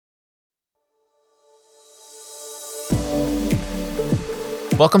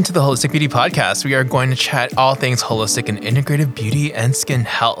Welcome to the Holistic Beauty Podcast. We are going to chat all things holistic and integrative beauty and skin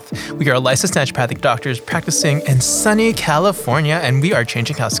health. We are licensed naturopathic doctors practicing in sunny California, and we are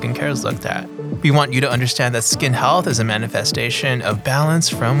changing how skincare is looked at. We want you to understand that skin health is a manifestation of balance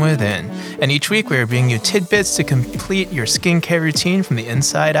from within. And each week we are bringing you tidbits to complete your skincare routine from the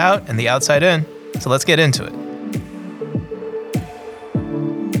inside out and the outside in. So let's get into it.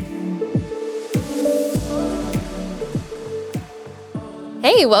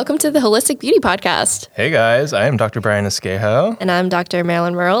 Hey, welcome to the Holistic Beauty Podcast. Hey guys, I am Dr. Bryant Esquejo. And I'm Dr.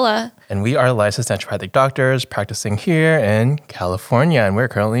 Marilyn Merola. And we are licensed naturopathic doctors practicing here in California. And we're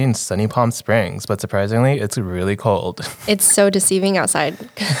currently in sunny Palm Springs. But surprisingly, it's really cold. It's so deceiving outside.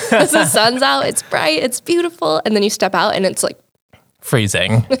 Because the sun's out, it's bright, it's beautiful. And then you step out and it's like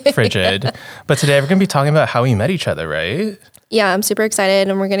freezing, frigid. But today we're going to be talking about how we met each other, right? Yeah, I'm super excited,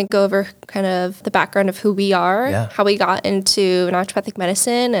 and we're going to go over kind of the background of who we are, how we got into naturopathic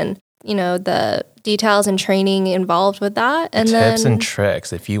medicine, and, you know, the details and training involved with that. And tips and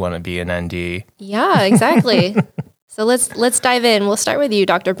tricks if you want to be an ND. Yeah, exactly. So let's dive in. We'll start with you,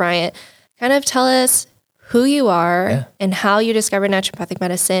 Dr. Bryant. Kind of tell us who you are and how you discovered naturopathic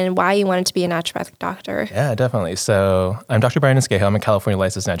medicine, why you wanted to be a naturopathic doctor. Yeah, definitely. So I'm Dr. Bryant Esquejo. I'm a California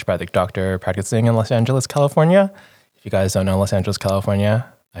licensed naturopathic doctor practicing in Los Angeles, California. If you guys don't know Los Angeles,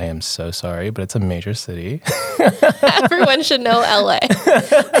 California, I am so sorry, but it's a major city. Everyone should know LA.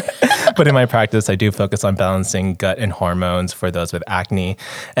 But in my practice, I do focus on balancing gut and hormones for those with acne.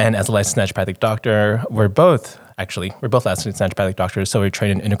 And as a licensed naturopathic doctor, we're both licensed naturopathic doctors. So we're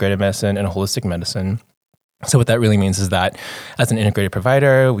trained in integrative medicine and holistic medicine. So what that really means is that as an integrated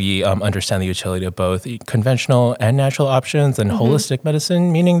provider, we understand the utility of both conventional and natural options and holistic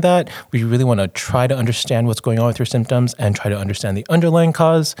medicine, meaning that we really want to try to understand what's going on with your symptoms and try to understand the underlying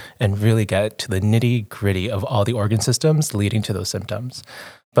cause and really get to the nitty gritty of all the organ systems leading to those symptoms.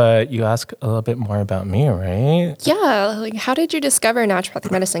 But you ask a little bit more about me, right? Yeah. Like, how did you discover naturopathic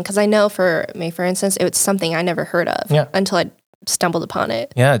medicine? Because I know for me, for instance, it was something I never heard of until I stumbled upon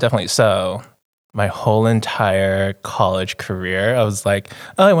it. Yeah, definitely. So my whole entire college career, I was like,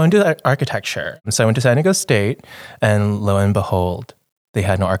 oh, I want to do architecture. And so I went to San Diego State, and lo and behold, they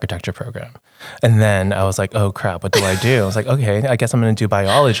had no architecture program. And then I was like, oh crap, what do I do? I was like, okay, I guess I'm going to do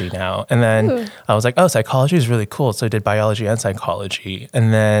biology now. And then I was like, oh, psychology is really cool. So I did biology and psychology.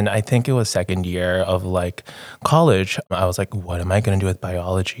 And then I think it was second year of like college, I was like, what am I going to do with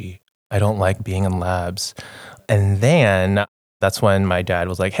biology? I don't like being in labs. And then that's when my dad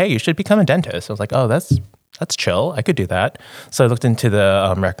was like, hey, you should become a dentist. I was like, oh, that's chill. I could do that. So I looked into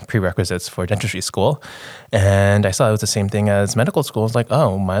the prerequisites for dentistry school, and I saw it was the same thing as medical school. I was like,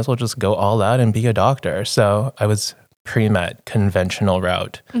 oh, might as well just go all out and be a doctor. So I was pre-med, conventional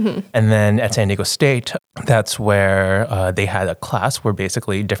route. And then at San Diego State, that's where they had a class where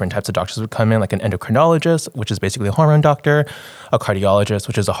basically different types of doctors would come in, like an endocrinologist, which is basically a hormone doctor, a cardiologist,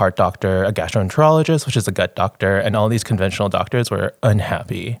 which is a heart doctor, a gastroenterologist, which is a gut doctor, and all these conventional doctors were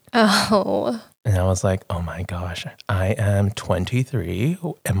unhappy. Oh. And I was like, oh my gosh, I am 23.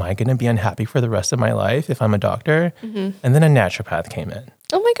 Am I going to be unhappy for the rest of my life if I'm a doctor? And then a naturopath came in.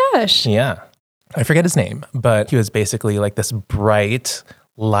 Oh my gosh. Yeah. I forget his name, but he was basically like this bright,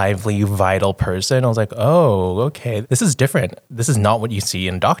 lively, vital person. I was like, oh, okay, this is different. This is not what you see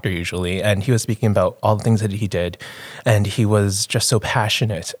in a doctor usually. And he was speaking about all the things that he did. And he was just so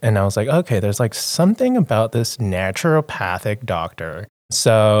passionate. And I was like, okay, there's like something about this naturopathic doctor.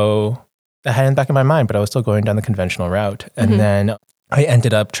 So I had it in the back of my mind, but I was still going down the conventional route. And then I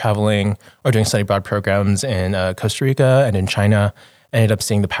ended up traveling or doing study abroad programs in Costa Rica and in China. I ended up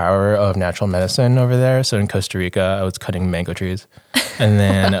seeing the power of natural medicine over there. So in Costa Rica, I was cutting mango trees, and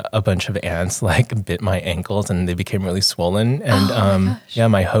then a bunch of ants like bit my ankles and they became really swollen.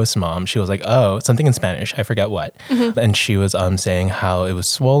 And my host mom, she was like, oh, something in Spanish, I forget what. And she was saying how it was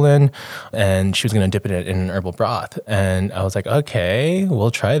swollen and she was going to dip it in an herbal broth. And I was like, okay,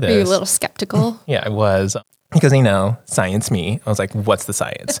 we'll try this. Were you a little skeptical? Yeah, I was. Because, you know, science me. I was like, what's the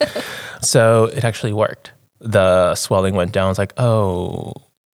science? So it actually worked. The swelling went down. I was like, oh,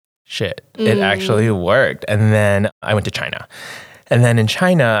 shit, it actually worked. And then I went to China. And then in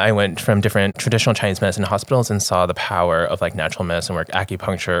China, I went from different traditional Chinese medicine hospitals and saw the power of like natural medicine work,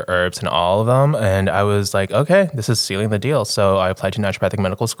 acupuncture, herbs, and all of them. And I was like, okay, this is sealing the deal. So I applied to naturopathic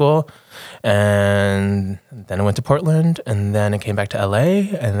medical school. And then I went to Portland. And then I came back to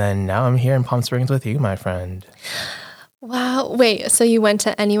LA. And then now I'm here in Palm Springs with you, my friend. Wow. Wait, so you went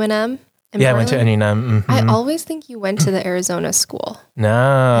to NUNM? Yeah, I went to NUNM. I always think you went to the Arizona school. No.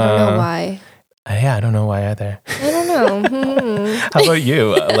 I don't know why. Yeah, I don't know why either. I don't know. How about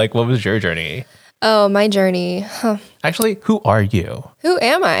you? Like, what was your journey? Oh, my journey. Huh. Actually, who are you? Who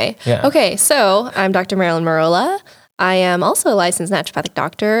am I? Yeah. Okay, so I'm Dr. Marilyn Merola. I am also a licensed naturopathic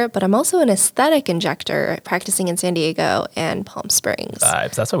doctor, but I'm also an aesthetic injector practicing in San Diego and Palm Springs.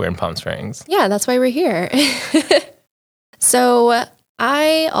 Vibes. That's why we're in Palm Springs. Yeah, that's why we're here. So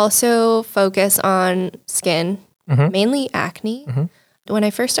I also focus on skin, mainly acne. When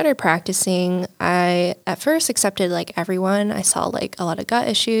I first started practicing, I at first accepted like everyone. I saw like a lot of gut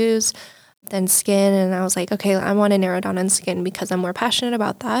issues, then skin, and I was like, okay, I want to narrow down on skin because I'm more passionate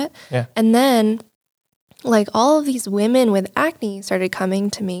about that. Yeah. And then like all of these women with acne started coming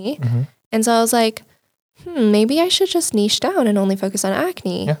to me. And so I was like, maybe I should just niche down and only focus on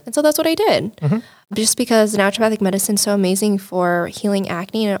acne. Yeah. And so that's what I did. Just because naturopathic medicine is so amazing for healing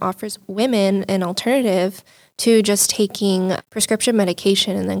acne and it offers women an alternative to just taking prescription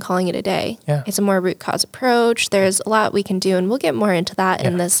medication and then calling it a day. Yeah. It's a more root cause approach. There's a lot we can do, and we'll get more into that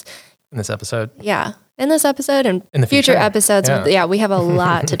in this episode. Yeah. In this episode and in the future episodes. Yeah. We have a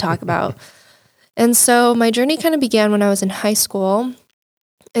lot to talk about. And so my journey kind of began when I was in high school.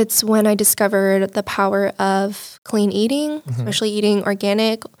 It's when I discovered the power of clean eating, especially eating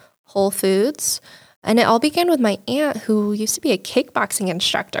organic, whole foods. And it all began with my aunt, who used to be a kickboxing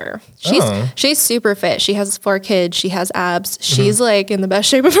instructor. She's super fit. She has 4 kids. She has abs. She's like in the best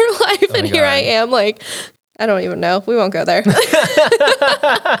shape of her life. And here I am like, I don't even know. We won't go there.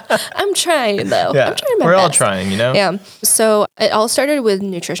 I'm trying though. Yeah. I'm trying my We're best. all trying, you know? Yeah. So it all started with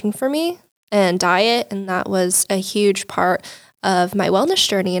nutrition for me and diet. And that was a huge part of my wellness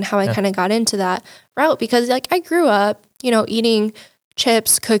journey and how I kind of got into that route, because like I grew up, eating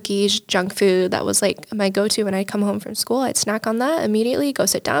chips, cookies, junk food. That was like my go-to when I'd come home from school. I'd snack on that immediately, go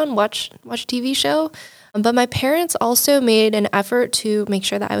sit down, watch a TV show. But my parents also made an effort to make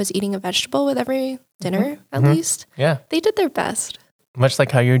sure that I was eating a vegetable with every dinner, at least. Yeah. They did their best. Much like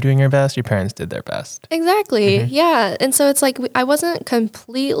how you're doing your best, your parents did their best. Exactly. Yeah. And so it's like I wasn't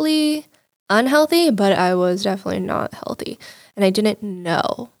completely unhealthy, but I was definitely not healthy. And I didn't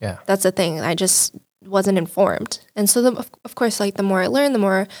know. Yeah. That's the thing. I just wasn't informed. And so, of course, like the more I learned, the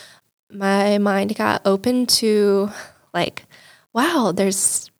more my mind got open to like, wow,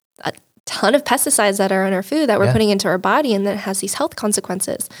 there's a ton of pesticides that are in our food that we're putting into our body, and that has these health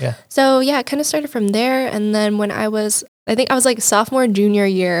consequences. Yeah. So yeah, it kind of started from there. And then when I was like sophomore, junior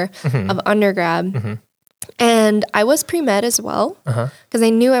year of undergrad, and I was pre-med as well, because I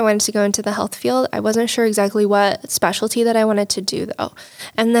knew I wanted to go into the health field. I wasn't sure exactly what specialty that I wanted to do though.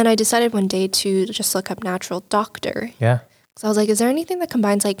 And then I decided one day to just look up natural doctor. Yeah. So I was like, is there anything that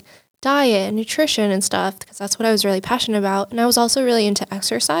combines like diet and nutrition and stuff? Because that's what I was really passionate about. And I was also really into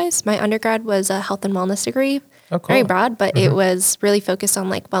exercise. My undergrad was a health and wellness degree. Oh, cool. Very broad, but it was really focused on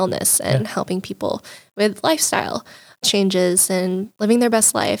like wellness and helping people with lifestyle changes and living their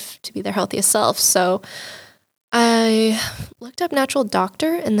best life to be their healthiest self. So I looked up natural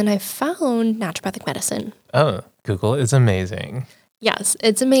doctor, and then I found naturopathic medicine. Oh, Google is amazing. Yes,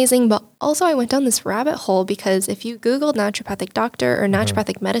 it's amazing. But also I went down this rabbit hole, because if you Googled naturopathic doctor or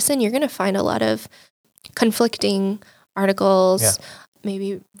naturopathic medicine, you're going to find a lot of conflicting articles,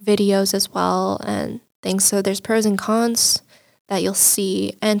 maybe videos as well, and things. So there's pros and cons that you'll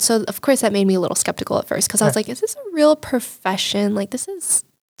see. And so, of course, that made me a little skeptical at first, because I was like, is this a real profession? Like, this is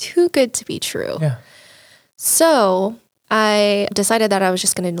too good to be true. Yeah. So I decided that I was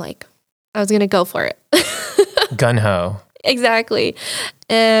just going to go for it. Gun-ho. Exactly.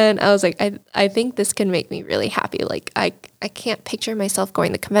 And I was like, I think this can make me really happy. Like, I can't picture myself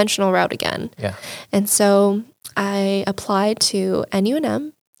going the conventional route again. Yeah. And so I applied to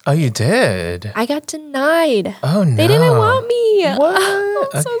NUNM. Oh, you did? I got denied. Oh, no. They didn't want me.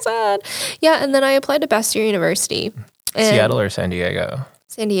 What? I'm so sad. Yeah, and then I applied to Bastyr University. Seattle or San Diego?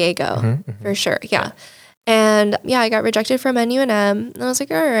 San Diego, for sure. Yeah. And yeah, I got rejected from NUNM. And I was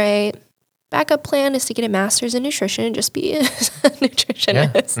like, all right, backup plan is to get a master's in nutrition and just be a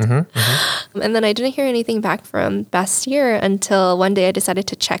nutritionist. Yeah. And then I didn't hear anything back from Bastyr until one day I decided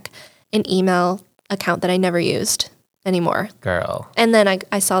to check an email account that I never used anymore. Girl. And then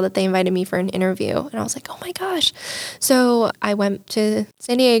I saw that they invited me for an interview, and I was like, oh my gosh. So I went to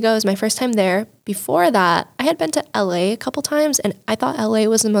San Diego. It was my first time there. Before that, I had been to LA a couple times, and I thought LA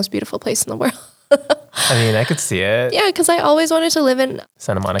was the most beautiful place in the world. I mean, I could see it. Yeah, because I always wanted to live in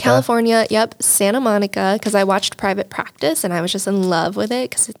Santa Monica, California. Yep, Santa Monica, because I watched Private Practice, and I was just in love with it,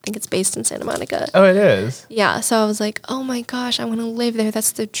 because I think it's based in Santa Monica. Oh, it is? Yeah, so I was like, oh my gosh, I want to live there.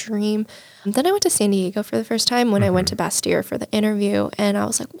 That's the dream. And then I went to San Diego for the first time when I went to Bastyr for the interview, and I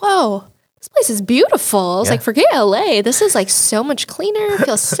was like, whoa, this place is beautiful. I was like, forget LA. This is like so much cleaner,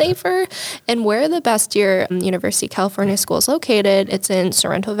 feels safer. And where the Bastyr University of California School is located, it's in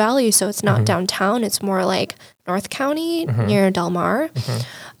Sorrento Valley. So it's not downtown. It's more like North County near Del Mar.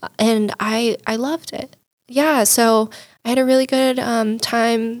 And I loved it. Yeah. So I had a really good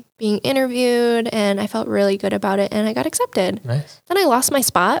time being interviewed and I felt really good about it and I got accepted. Nice. Then I lost my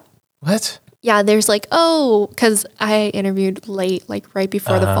spot. What? Yeah, there's like, because I interviewed late, like right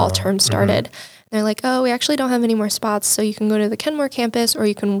before the fall term started. They're like, we actually don't have any more spots, so you can go to the Kenmore campus or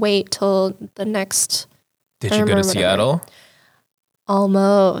you can wait till the next Did you go to Seattle?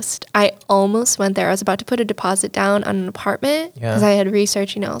 Almost. I almost went there. I was about to put a deposit down on an apartment because I had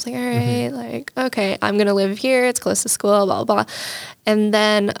research, I was like, all right, like, okay, I'm going to live here. It's close to school, blah, blah, blah. And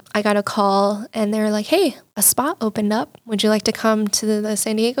then I got a call and they were like, hey, a spot opened up. Would you like to come to the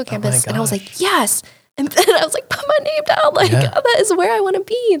San Diego campus? And I was like, yes. And then I was like, put my name down. Like, that is where I want to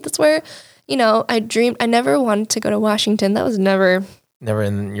be. That's where, I dreamed. I never wanted to go to Washington. That was never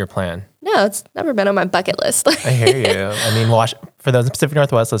in your plan. No, it's never been on my bucket list. I hear you. I mean, for those in Pacific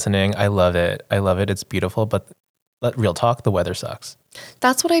Northwest listening, I love it. It's beautiful, but real talk, the weather sucks.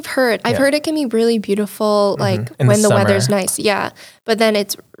 That's what I've heard. I've heard it can be really beautiful, like in when the summer. weather's nice. Yeah, but then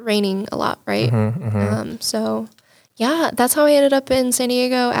it's raining a lot, right? So yeah, that's how I ended up in San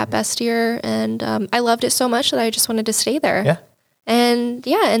Diego at Bastyr, and I loved it so much that I just wanted to stay there. Yeah. And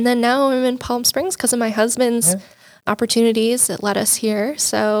then now I'm in Palm Springs because of my husband's opportunities that led us here.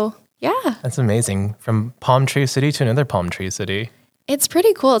 So yeah. That's amazing. From palm tree city to another palm tree city. It's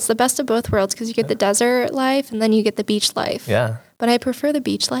pretty cool. It's the best of both worlds because you get the desert life and then you get the beach life. Yeah. But I prefer the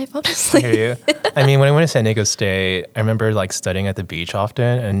beach life, honestly. I hear you. I mean, when I went to San Diego State, I remember like studying at the beach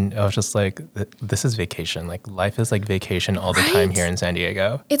often and I was just like, this is vacation. Like life is like vacation all the time here in San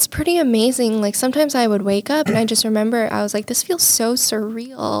Diego. It's pretty amazing. Like sometimes I would wake up and I just remember, I was like, this feels so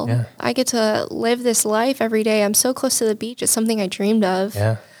surreal. Yeah. I get to live this life every day. I'm so close to the beach. It's something I dreamed of.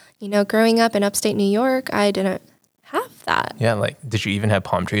 Yeah. Growing up in upstate New York, I didn't have that. Yeah, like, did you even have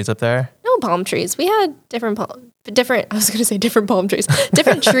palm trees up there? No palm trees. We had different I was going to say different palm trees.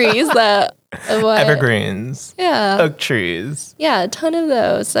 Different trees that... Evergreens. Yeah. Oak trees. Yeah, a ton of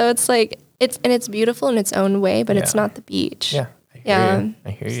those. So it's like, it's beautiful in its own way, but it's not the beach. Yeah.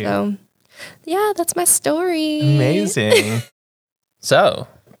 I hear you. So, yeah, that's my story. Amazing. So,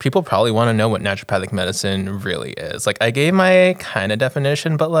 people probably want to know what naturopathic medicine really is. Like, I gave my kind of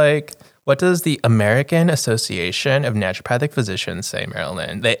definition, but like, what does the American Association of Naturopathic Physicians say,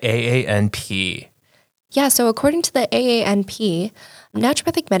 Marilyn? The AANP. Yeah, so according to the AANP,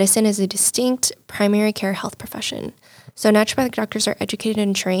 naturopathic medicine is a distinct primary care health profession. So naturopathic doctors are educated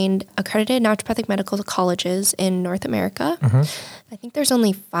and trained, accredited naturopathic medical colleges in North America. I think there's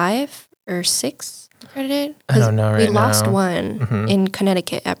only 5 or 6 accredited. I don't know right now. We lost one in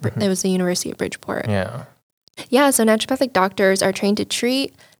Connecticut. It was the University of Bridgeport. Yeah. Yeah, so naturopathic doctors are trained to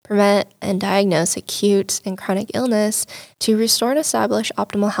treat, prevent, and diagnose acute and chronic illness to restore and establish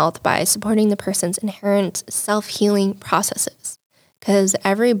optimal health by supporting the person's inherent self-healing processes. Because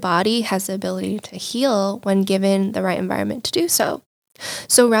every body has the ability to heal when given the right environment to do so.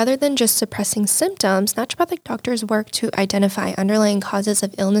 So rather than just suppressing symptoms, naturopathic doctors work to identify underlying causes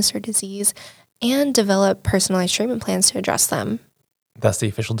of illness or disease and develop personalized treatment plans to address them. That's the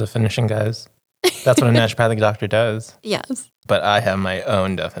official definition, guys. That's what a naturopathic doctor does. Yes. But I have my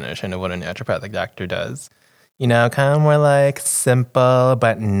own definition of what a naturopathic doctor does. Kind of more like simple,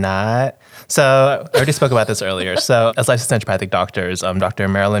 but not. So I already spoke about this earlier. So as licensed naturopathic doctors, Dr.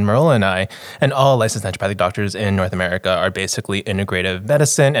 Marilyn, Merola, and I, and all licensed naturopathic doctors in North America are basically integrative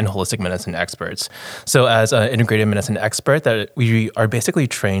medicine and holistic medicine experts. So as an integrative medicine expert, that we are basically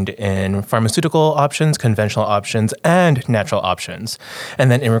trained in pharmaceutical options, conventional options, and natural options.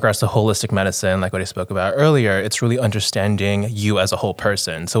 And then in regards to holistic medicine, like what I spoke about earlier, it's really understanding you as a whole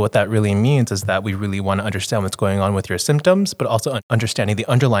person. So what that really means is that we really want to understand what's going on with your symptoms, but also understanding the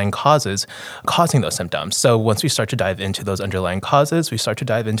underlying causes causing those symptoms. So once we start to dive into those underlying causes, we start to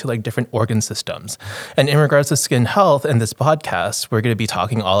dive into like different organ systems. And in regards to skin health in this podcast, we're going to be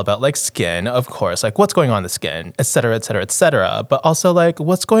talking all about like skin, of course, like what's going on in the skin, et cetera, et cetera, et cetera, but also like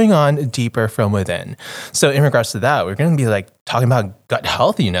what's going on deeper from within. So in regards to that, we're going to be like talking about gut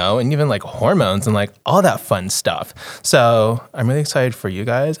health, and even like hormones and like all that fun stuff. So I'm really excited for you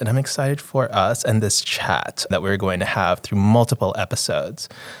guys, and I'm excited for us and this chat that we're going to have through multiple episodes.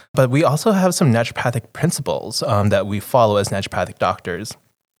 But we also have some naturopathic principles that we follow as naturopathic doctors.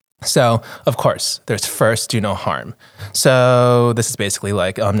 So, of course, there's first, do no harm. So this is basically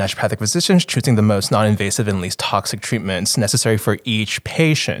like naturopathic physicians choosing the most non-invasive and least toxic treatments necessary for each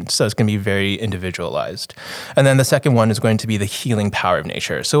patient. So it's going to be very individualized. And then the second one is going to be the healing power of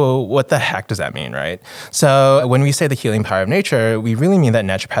nature. So what the heck does that mean, right? So when we say the healing power of nature, we really mean that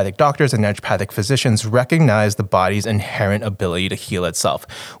naturopathic doctors and naturopathic physicians recognize the body's inherent ability to heal itself.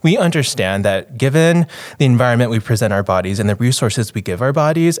 We understand that given the environment we present our bodies and the resources we give our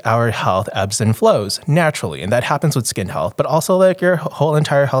bodies, our health ebbs and flows naturally. And that happens with skin health, but also like your whole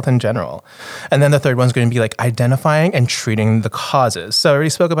entire health in general. And then the third one's going to be like identifying and treating the causes. So I already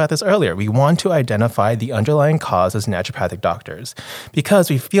spoke about this earlier. We want to identify the underlying cause as naturopathic doctors because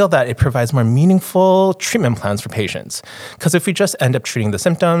we feel that it provides more meaningful treatment plans for patients. Because if we just end up treating the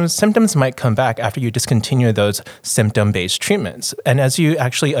symptoms might come back after you discontinue those symptom-based treatments. And as you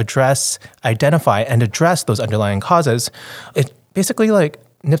actually identify and address those underlying causes, it basically like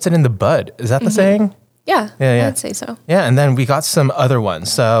nips it in the bud. Is that the saying? Yeah, I'd say so. Yeah, and then we got some other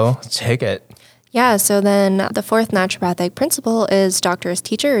ones, so take it. Yeah, so then the fourth naturopathic principle is doctor as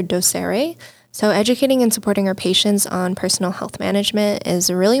teacher, or docere. So educating and supporting our patients on personal health management is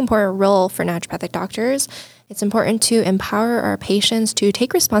a really important role for naturopathic doctors. It's important to empower our patients to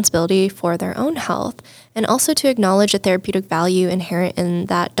take responsibility for their own health and also to acknowledge the therapeutic value inherent in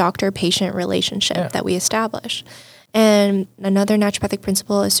that doctor-patient relationship that we establish. And another naturopathic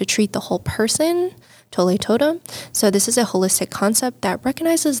principle is to treat the whole person, tole totem. So this is a holistic concept that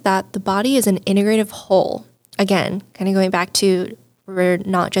recognizes that the body is an integrative whole. Again, kind of going back to we're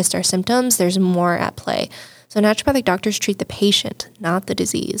not just our symptoms, there's more at play. So naturopathic doctors treat the patient, not the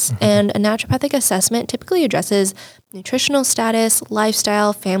disease. And a naturopathic assessment typically addresses nutritional status,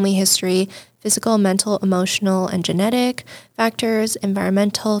 lifestyle, family history, physical, mental, emotional, and genetic factors,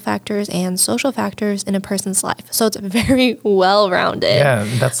 environmental factors, and social factors in a person's life. So it's very well-rounded. Yeah,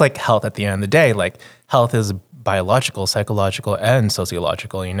 that's like health at the end of the day. Like health is biological, psychological, and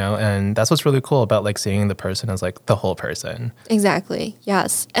sociological, and that's what's really cool about like seeing the person as like the whole person. Exactly.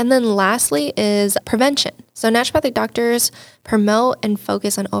 Yes. And then lastly is prevention. So naturopathic doctors promote and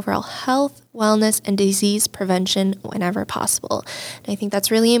focus on overall health, wellness, and disease prevention whenever possible. And I think that's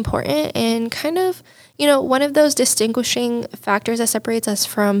really important and kind of, one of those distinguishing factors that separates us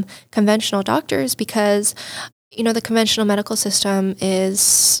from conventional doctors because, the conventional medical system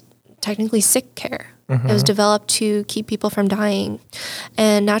is technically sick care. It was developed to keep people from dying.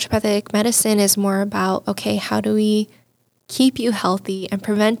 And naturopathic medicine is more about, okay, how do we keep you healthy and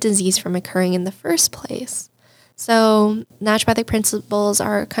prevent disease from occurring in the first place? So naturopathic principles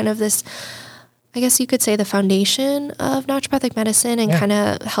are kind of this, I guess you could say, the foundation of naturopathic medicine and kind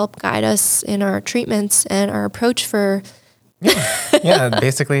of help guide us in our treatments and our approach for...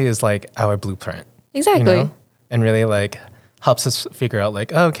 Basically is like our blueprint. Exactly. And really like helps us figure out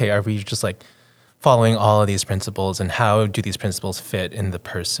like, okay, are we just like following all of these principles and how do these principles fit in the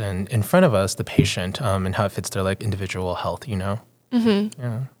person in front of us, the patient, and how it fits their like individual health, Yeah.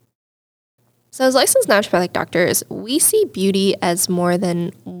 So as licensed naturopathic doctors, we see beauty as more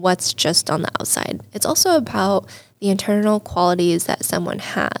than what's just on the outside. It's also about the internal qualities that someone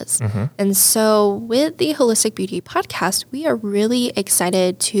has. And so with the Holistic Beauty podcast, we are really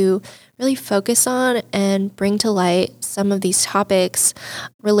excited to really focus on and bring to light some of these topics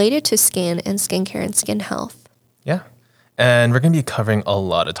related to skin and skincare and skin health. Yeah. And we're going to be covering a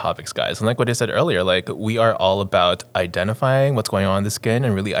lot of topics, guys. And like what I said earlier, like we are all about identifying what's going on in the skin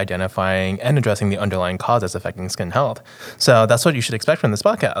and really identifying and addressing the underlying cause that's affecting skin health. So that's what you should expect from this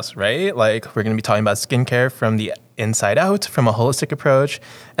podcast, right? Like we're going to be talking about skincare from the inside out, from a holistic approach.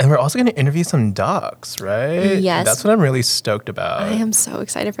 And we're also going to interview some docs, right? Yes. That's what I'm really stoked about. I am so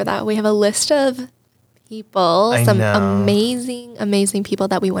excited for that. We have a list of people, amazing people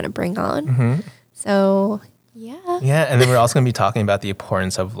that we want to bring on. So... Yeah, and then we're also going to be talking about the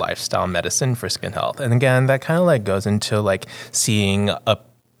importance of lifestyle medicine for skin health. And again, that kind of like goes into like seeing a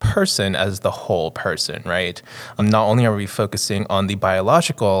person as the whole person, right? Not only are we focusing on the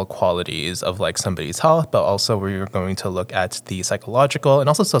biological qualities of like somebody's health, but also we're going to look at the psychological and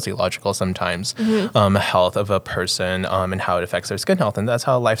also sociological sometimes health of a person and how it affects their skin health. And that's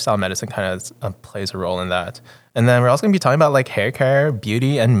how lifestyle medicine kind of plays a role in that. And then we're also going to be talking about like hair care,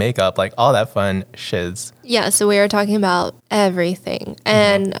 beauty, and makeup, like all that fun shiz. Yeah, so we are talking about everything.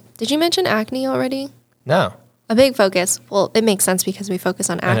 And did you mention acne already? No. A big focus. Well, it makes sense because we focus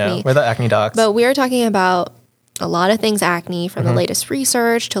on acne. I know. We're the acne docs. But we are talking about a lot of things acne, from the latest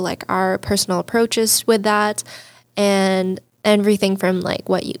research to like our personal approaches with that, and everything from like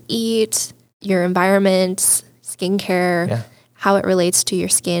what you eat, your environment, skincare, how it relates to your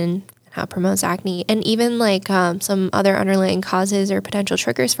skin, how it promotes acne, and even like some other underlying causes or potential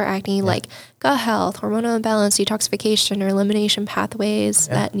triggers for acne, like gut health, hormonal imbalance, detoxification, or elimination pathways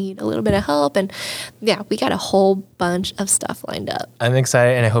that need a little bit of help. And yeah, we got a whole bunch of stuff lined up. I'm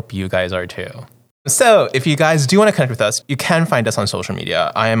excited, and I hope you guys are too. So if you guys do want to connect with us, you can find us on social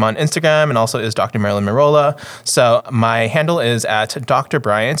media. I am on Instagram and also is Dr. Marilyn Merola. So my handle is at Dr.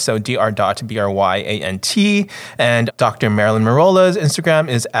 Bryant, so Dr.Bryant. And Dr. Marilyn Merola's Instagram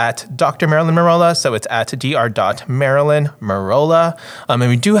is at Dr. Marilyn Merola, so it's at Dr.Marilyn Merola. And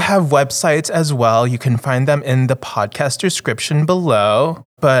we do have websites as well. You can find them in the podcast description below.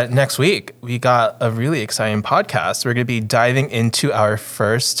 But next week, we got a really exciting podcast. We're going to be diving into our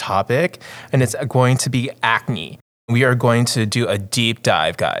first topic, and it's going to be acne. We are going to do a deep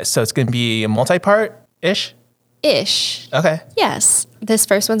dive, guys. So it's going to be a multi-part-ish? Ish. Okay. Yes. This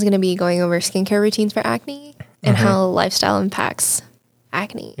first one's going to be going over skincare routines for acne and how lifestyle impacts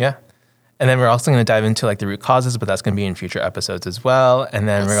acne. Yeah. And then we're also going to dive into like the root causes, but that's going to be in future episodes as well. And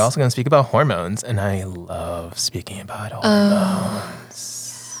then we're also going to speak about hormones. And I love speaking about hormones.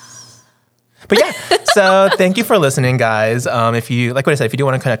 But yeah, so thank you for listening, guys. If you, like what I said, if you do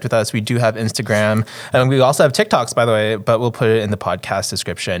want to connect with us, we do have Instagram. And we also have TikToks, by the way, but we'll put it in the podcast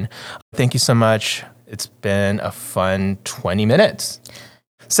description. Thank you so much. It's been a fun 20 minutes.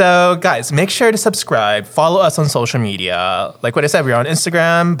 So guys, make sure to subscribe, follow us on social media. Like what I said, we're on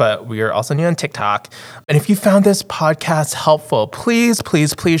Instagram, but we are also new on TikTok. And if you found this podcast helpful, please,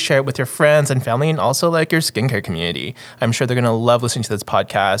 please, please share it with your friends and family and also like your skincare community. I'm sure they're going to love listening to this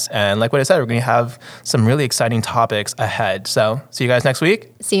podcast. And like what I said, we're going to have some really exciting topics ahead. So see you guys next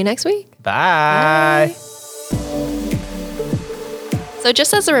week. See you next week. Bye. So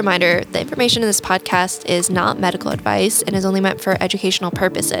just as a reminder, the information in this podcast is not medical advice and is only meant for educational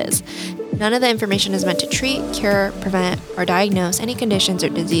purposes. None of the information is meant to treat, cure, prevent, or diagnose any conditions or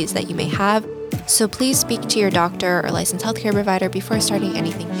disease that you may have. So please speak to your doctor or licensed healthcare provider before starting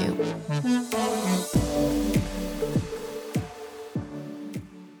anything new.